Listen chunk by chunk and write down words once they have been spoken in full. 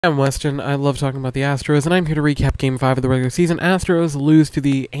I'm Weston. I love talking about the Astros, and I'm here to recap Game 5 of the regular season. Astros lose to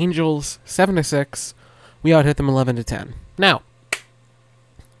the Angels 7-6. We out-hit them 11-10. Now,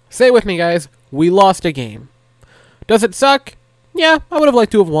 say with me, guys, we lost a game. Does it suck? Yeah, I would have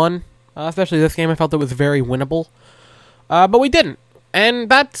liked to have won. Especially this game, I felt it was very winnable. But we didn't, and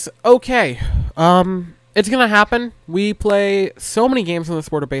that's okay. It's gonna happen. We play so many games in the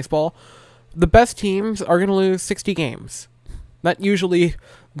sport of baseball. The best teams are gonna lose 60 games. That usually,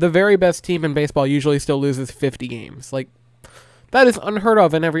 the very best team in baseball usually still loses 50 games. Like, that is unheard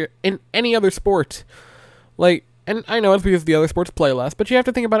of in any other sport. Like, and I know it's because the other sports play less, but you have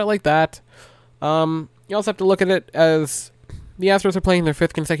to think about it like that. You also have to look at it as the Astros are playing their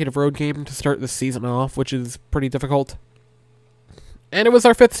 5th consecutive road game to start this season off, which is pretty difficult. And it was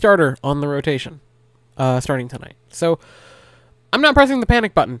our 5th starter on the rotation, starting tonight. So, I'm not pressing the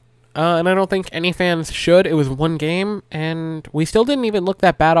panic button. And I don't think any fans should. It was one game, and we still didn't even look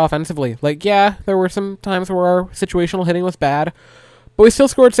that bad offensively. Like, yeah, there were some times where our situational hitting was bad, but we still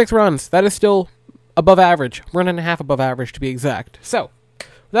scored 6 runs. That is still above average. 1.5 above average, to be exact. So,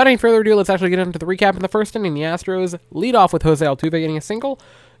 without any further ado, let's actually get into the recap. In the first inning, the Astros lead off with Jose Altuve getting a single.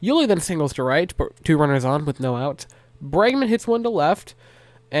 Yuli then singles to right, 2 runners on with no outs. Bregman hits one to left,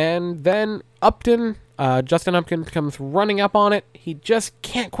 and then Upton... Justin Upton comes running up on it. He just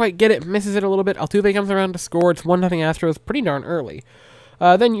can't quite get it, misses it a little bit. Altuve comes around to score. It's 1-0 Astros pretty darn early.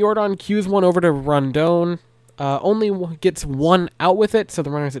 Then Jordan cues one over to Rondon. Only gets 1 out with it, so the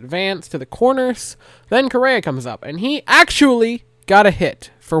runners advance to the corners. Then Correa comes up, and he actually got a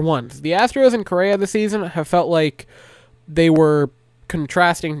hit for once. The Astros and Correa this season have felt like they were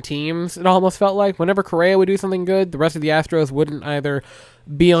contrasting teams. It almost felt like whenever Correa would do something good, the rest of the Astros wouldn't either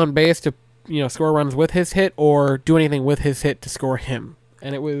be on base to score runs with his hit or do anything with his hit to score him.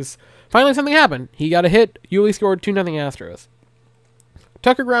 And it was finally something happened. He got a hit. Yuli scored 2-0 Astros.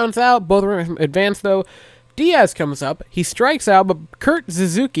 Tucker grounds out. Both runners advance though. Diaz comes up. He strikes out, but Kurt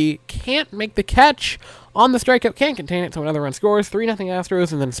Suzuki can't make the catch on the strikeout. Can't contain it, so another run scores. 3-0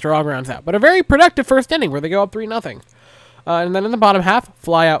 Astros, and then Straw grounds out. But a very productive first inning where they go up 3-0. And then in the bottom half,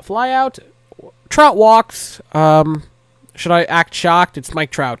 fly out. Trout walks. Should I act shocked? It's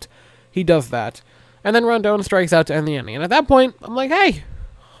Mike Trout. He does that. And then Rondon strikes out to end the inning. And at that point, I'm like, hey,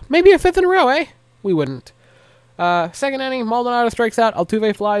 maybe a 5th in a row, eh? We wouldn't. Second inning, Maldonado strikes out.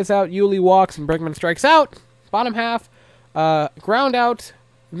 Altuve flies out. Yuli walks, and Bregman strikes out. Bottom half, ground out.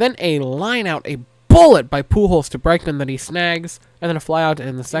 Then a line out, a bullet by Pujols to Bregman that he snags. And then a fly out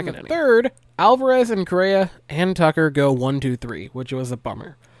in the second inning. Third, Alvarez and Correa and Tucker go 1-2-3, which was a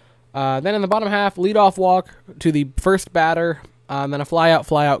bummer. Then in the bottom half, leadoff walk to the first batter. Then a fly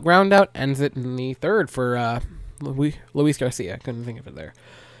out, ground out, ends it in the third for Luis Garcia. Couldn't think of it there.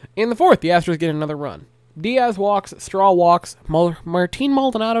 In the fourth, the Astros get another run. Diaz walks, Straw walks. Martin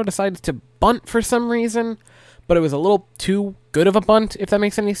Maldonado decides to bunt for some reason, but it was a little too good of a bunt, if that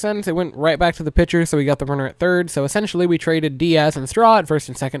makes any sense. It went right back to the pitcher, so we got the runner at third. So essentially, we traded Diaz and Straw at first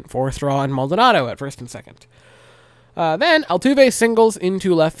and second for Straw and Maldonado at first and second. Then Altuve singles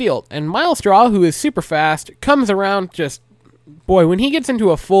into left field, and Miles Straw, who is super fast, comes around just... Boy, when he gets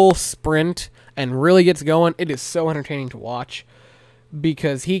into a full sprint and really gets going, it is so entertaining to watch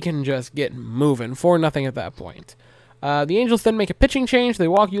because he can just get moving. 4-0 at that point. The Angels then make a pitching change. They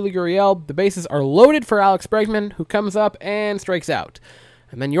walk Yuli Gurriel. The bases are loaded for Alex Bregman, who comes up and strikes out.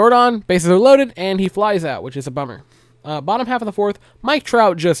 And then Jordan, bases are loaded, and he flies out, which is a bummer. Bottom half of the fourth, Mike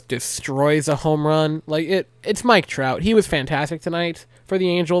Trout just destroys a home run. Like, it's Mike Trout. He was fantastic tonight for the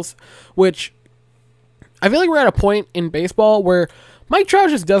Angels, which... I feel like we're at a point in baseball where Mike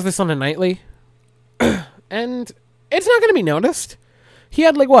Trout just does this on a nightly, and it's not going to be noticed. He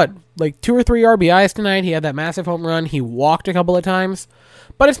had, 2 or 3 RBIs tonight. He had that massive home run. He walked a couple of times,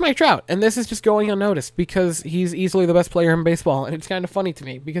 but it's Mike Trout, and this is just going unnoticed because he's easily the best player in baseball, and it's kind of funny to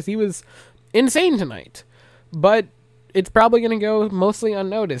me because he was insane tonight, but it's probably going to go mostly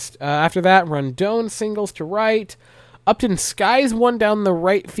unnoticed. After that, Rondon singles to right. Upton skies one down the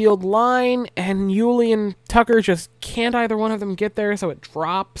right field line, and Yuli and Tucker just can't either one of them get there, so it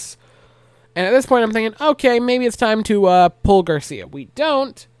drops. And at this point, I'm thinking, okay, maybe it's time to pull Garcia. We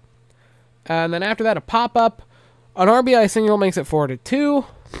don't. And then after that, a pop-up. An RBI single makes it 4-2.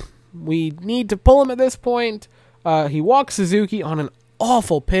 We need to pull him at this point. He walks Suzuki on an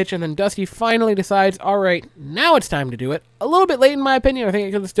awful pitch, and then Dusty finally decides, all right, now it's time to do it. A little bit late, in my opinion. I think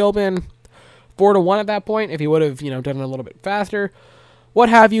it could have still been 4-1 at that point if he would have, done it a little bit faster. What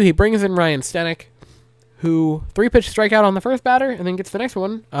have you. He brings in Ryan Stenek, who 3-pitch strikeout on the first batter, and then gets the next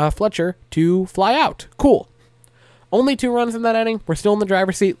one, Fletcher, to fly out. Cool. Only 2 runs in that inning. We're still in the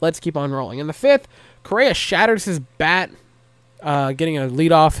driver's seat. Let's keep on rolling. In the fifth, Correa shatters his bat getting a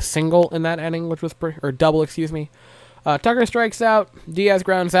leadoff single in that inning, which was or double, excuse me. Tucker strikes out, Diaz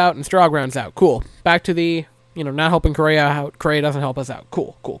grounds out, and Straw grounds out. Cool. Back to the, not helping Correa out. Correa doesn't help us out.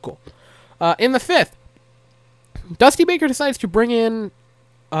 Cool. In the 5th, Dusty Baker decides to bring in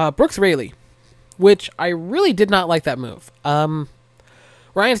Brooks Raley, which I really did not like that move.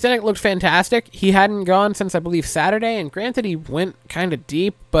 Ryan Stanek looked fantastic. He hadn't gone since, I believe, Saturday, and granted he went kind of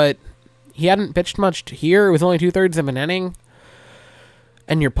deep, but he hadn't pitched much here. It was only 2/3 of an inning.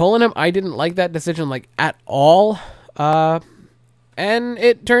 And you're pulling him. I didn't like that decision, at all. And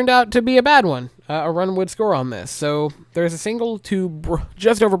it turned out to be a bad one. A run would score on this. So there's a single to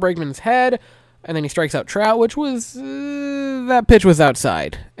just over Bregman's head, and then he strikes out Trout, which was... that pitch was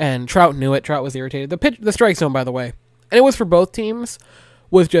outside. And Trout knew it. Trout was irritated. The strike zone, by the way, and it was for both teams,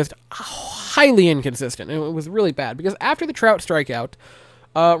 was just highly inconsistent. And it was really bad, because after the Trout strikeout,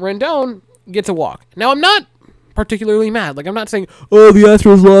 Rendon gets a walk. Now, I'm not particularly mad. I'm not saying, oh, the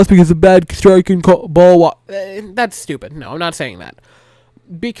Astros lost because of bad strike and ball walk. That's stupid. No, I'm not saying that.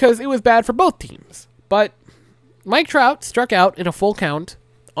 Because it was bad for both teams. But Mike Trout struck out in a full count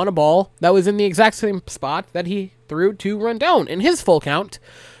on a ball that was in the exact same spot that he threw to Rendon. In his full count,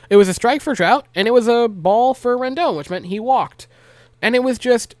 it was a strike for Trout, and it was a ball for Rendon, which meant he walked. And it was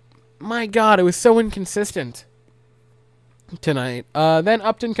just, my God, it was so inconsistent tonight. Then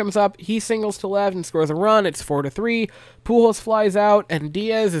Upton comes up, he singles to left and scores a run. It's 4-3. Pujols flies out, and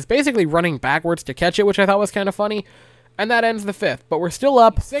Diaz is basically running backwards to catch it, which I thought was kind of funny. And that ends the 5th. But we're still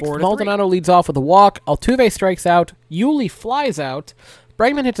up 4-3. Maldonado leads off with a walk. Altuve strikes out. Yuli flies out.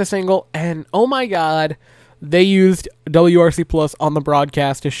 Bregman hits a single, and oh my God, they used WRC Plus on the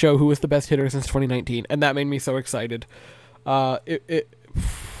broadcast to show who was the best hitter since 2019, and that made me so excited. I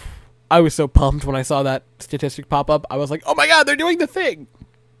was so pumped when I saw that statistic pop up. I was like, oh my God, they're doing the thing.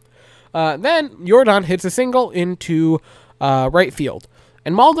 Then Yordan hits a single into right field,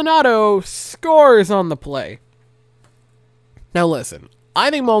 and Maldonado scores on the play. Now listen,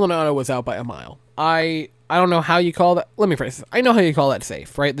 I think Maldonado was out by a mile. I don't know how you call that. Let me phrase this. I know how you call that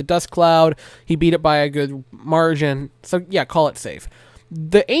safe, right? The dust cloud, he beat it by a good margin. So yeah, call it safe.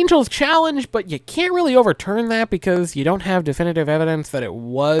 The Angels challenge, but you can't really overturn that because you don't have definitive evidence that it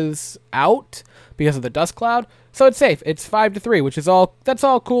was out because of the dust cloud. So it's safe. It's 5-3, which is that's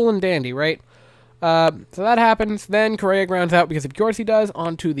all cool and dandy, right? So that happens. Then Correa grounds out because of course he does,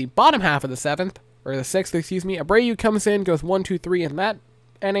 onto the bottom half of the 7th, or the 6th, excuse me. Abreu comes in, goes 1-2-3 in that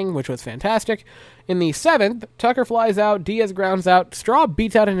inning, which was fantastic. In the 7th, Tucker flies out, Diaz grounds out, Straw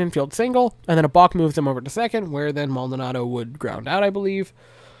beats out an infield single, and then a balk moves him over to second, where then Maldonado would ground out, I believe.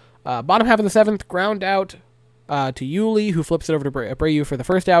 Bottom half of the 7th, ground out to Yuli, who flips it over to Abreu for the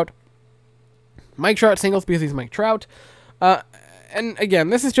first out. Mike Trout singles because he's Mike Trout. And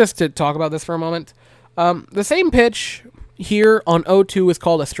again, this is just to talk about this for a moment. The same pitch here on 0-2 is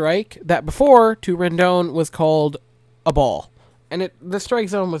called a strike, that before to Rendon was called a ball. And the strike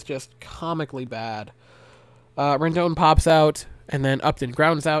zone was just comically bad. Rendon pops out, and then Upton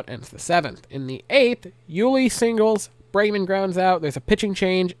grounds out, and it's the 7th. In the 8th, Yuli singles, Bregman grounds out, there's a pitching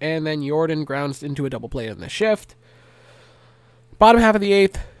change, and then Yordan grounds into a double play in the shift. Bottom half of the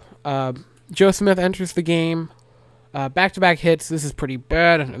 8th, Joe Smith enters the game. Back-to-back hits, this is pretty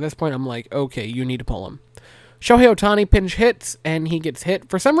bad, and at this point I'm like, okay, you need to pull him. Shohei Ohtani pinch hits, and he gets hit.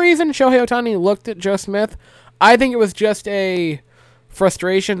 For some reason, Shohei Ohtani looked at Joe Smith. I think it was just a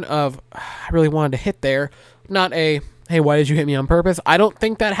frustration of, I really wanted to hit there, not a, hey, why did you hit me on purpose? I don't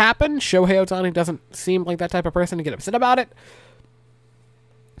think that happened. Shohei Ohtani doesn't seem like that type of person to get upset about it.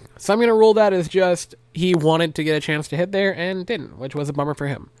 So I'm going to rule that as just he wanted to get a chance to hit there and didn't, which was a bummer for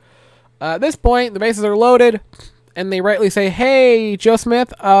him. At this point, the bases are loaded, and they rightly say, hey, Joe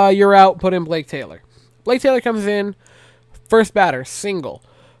Smith, you're out, put in Blake Taylor. Blake Taylor comes in, first batter, single,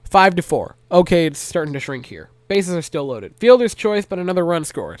 5-4. Okay, it's starting to shrink here. Bases are still loaded. Fielder's choice, but another run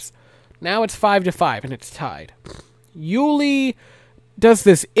scores. Now it's 5-5, and it's tied. Yuli does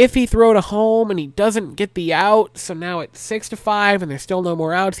this iffy throw to home, and he doesn't get the out, so now it's 6-5, and there's still no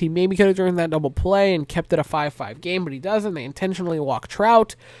more outs. He maybe could have turned that double play and kept it a 5-5 game, but he doesn't. They intentionally walk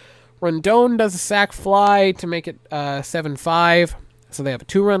Trout. Rendon does a sac fly to make it 7-5, so they have a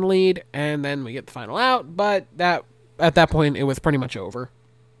 2-run lead, and then we get the final out, but at that point, it was pretty much over.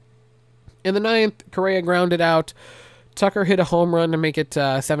 In the 9th, Correa grounded out. Tucker hit a home run to make it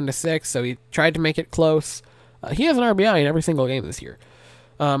 7-6, so he tried to make it close. He has an RBI in every single game this year.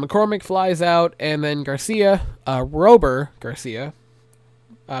 McCormick flies out, and then Garcia, Garcia,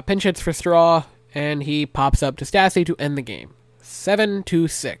 pinch hits for Straw, and he pops up to Stassi to end the game.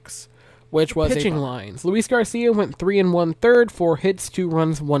 7-6, which was pitching lines. Luis Garcia went 3 1/3, 4 hits, 2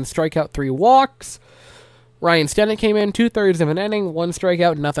 runs, 1 strikeout, 3 walks. Ryan Stennett came in 2/3 of an inning, 1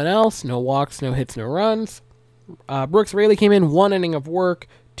 strikeout, nothing else. No walks, no hits, no runs. Brooks Raley came in 1 inning of work,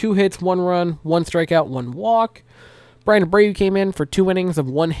 2 hits, 1 run, 1 strikeout, 1 walk. Brian Abreu came in for 2 innings of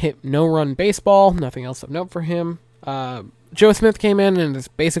 1 hit, no run baseball. Nothing else of note for him. Joe Smith came in and is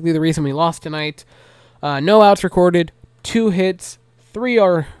basically the reason we lost tonight. No outs recorded, 2 hits, 3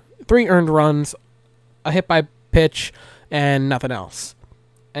 earned runs, a hit by pitch, and nothing else.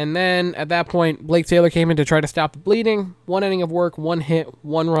 And then at that point, Blake Taylor came in to try to stop the bleeding. 1 inning of work, 1 hit,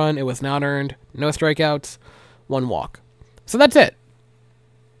 1 run. It was not earned. No strikeouts, 1 walk. So that's it.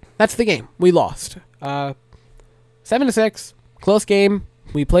 That's the game. We lost. 7-6. Close game.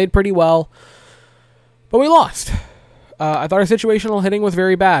 We played pretty well. But we lost. I thought our situational hitting was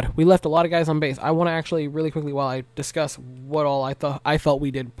very bad. We left a lot of guys on base. I want to actually, really quickly, while I discuss what all I felt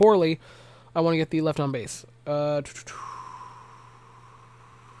we did poorly, I want to get the left on base.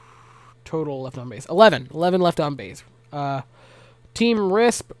 Total left on base. 11 left on base. Team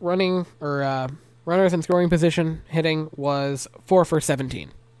RISP running, or runners in scoring position hitting was 4 for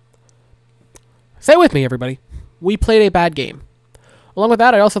 17. Say it with me, everybody. We played a bad game. Along with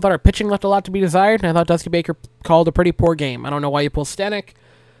that, I also thought our pitching left a lot to be desired, and I thought Dusty Baker called a pretty poor game. I don't know why you pull Stanek,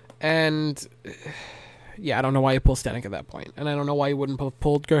 and yeah, I don't know why you pull Stanek at that point, and I don't know why you wouldn't have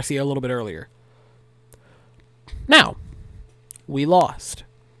pulled Garcia a little bit earlier. Now, we lost.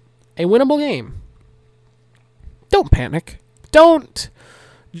 A winnable game. Don't panic. Don't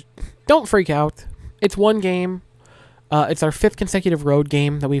freak out. It's one game. It's our 5th consecutive road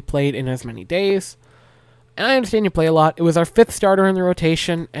game that we've played in as many days. And I understand you play a lot. It was our 5th starter in the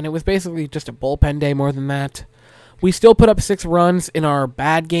rotation, and it was basically just a bullpen day more than that. We still put up 6 runs in our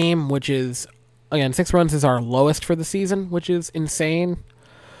bad game, which is, again, 6 runs is our lowest for the season, which is insane.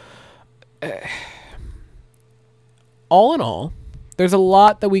 All in all, there's a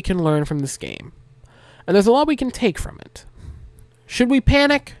lot that we can learn from this game. And there's a lot we can take from it. Should we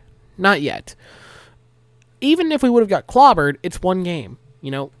panic? Not yet. Even if we would have got clobbered, it's one game,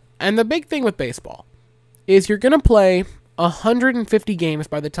 you know? And the big thing with baseball is you're going to play 150 games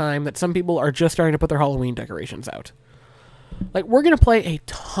by the time that some people are just starting to put their Halloween decorations out. Like, we're going to play a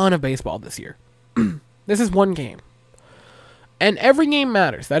ton of baseball this year. This is one game. And every game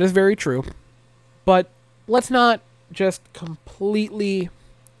matters. That is very true. But let's not just completely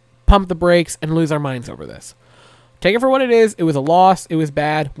pump the brakes and lose our minds over this. Take it for what it is. It was a loss. It was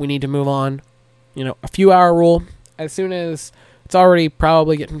bad. We need to move on. You know, a few hour rule. As soon as it's already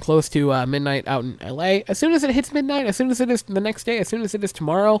probably getting close to midnight out in LA. As soon as it hits midnight, as soon as it is the next day, as soon as it is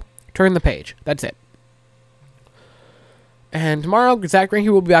tomorrow, turn the page. That's it. And tomorrow, Zach Greinke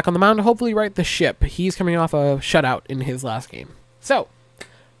will be back on the mound to hopefully right the ship. He's coming off a shutout in his last game. So,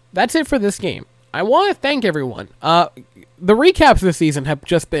 that's it for this game. I want to thank everyone. The recaps this season have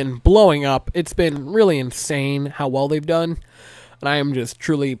just been blowing up. It's been really insane how well they've done. And I am just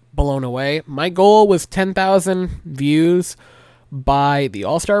truly blown away. My goal was 10,000 views by the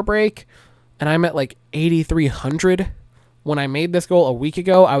All-Star break. And I'm at like 8,300. When I made this goal a week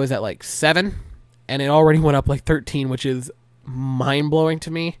ago, I was at like 7. And it already went up like 13, which is mind-blowing to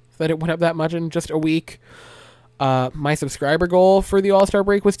me that it went up that much in just a week. My subscriber goal for the All-Star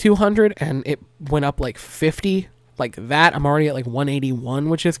break was 200, and it went up like 50. Like that, I'm already at like 181,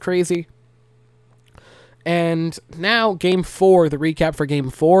 which is crazy. And now, Game 4, the recap for Game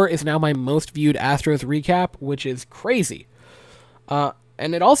 4, is now my most viewed Astros recap, which is crazy. And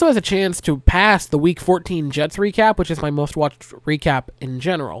it also has a chance to pass the Week 14 Jets recap, which is my most watched recap in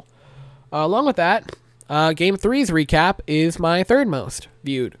general. Along with that, Game 3's recap is my 3rd most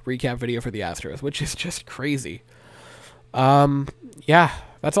viewed recap video for the Astros, which is just crazy. Yeah,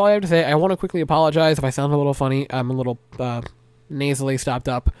 that's all I have to say. I want to quickly apologize if I sound a little funny. I'm a little nasally stopped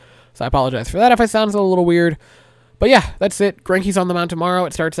up, so I apologize for that if I sound a little weird. But yeah, that's it. Greinke's on the mound tomorrow.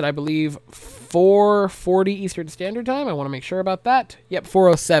 It starts at, I believe, 4:40 Eastern Standard Time. I want to make sure about that. Yep,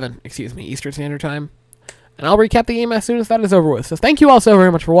 4:07, excuse me, Eastern Standard Time. And I'll recap the game as soon as that is over with. So thank you all so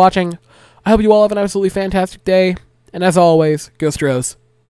very much for watching. I hope you all have an absolutely fantastic day. And as always, go Stros.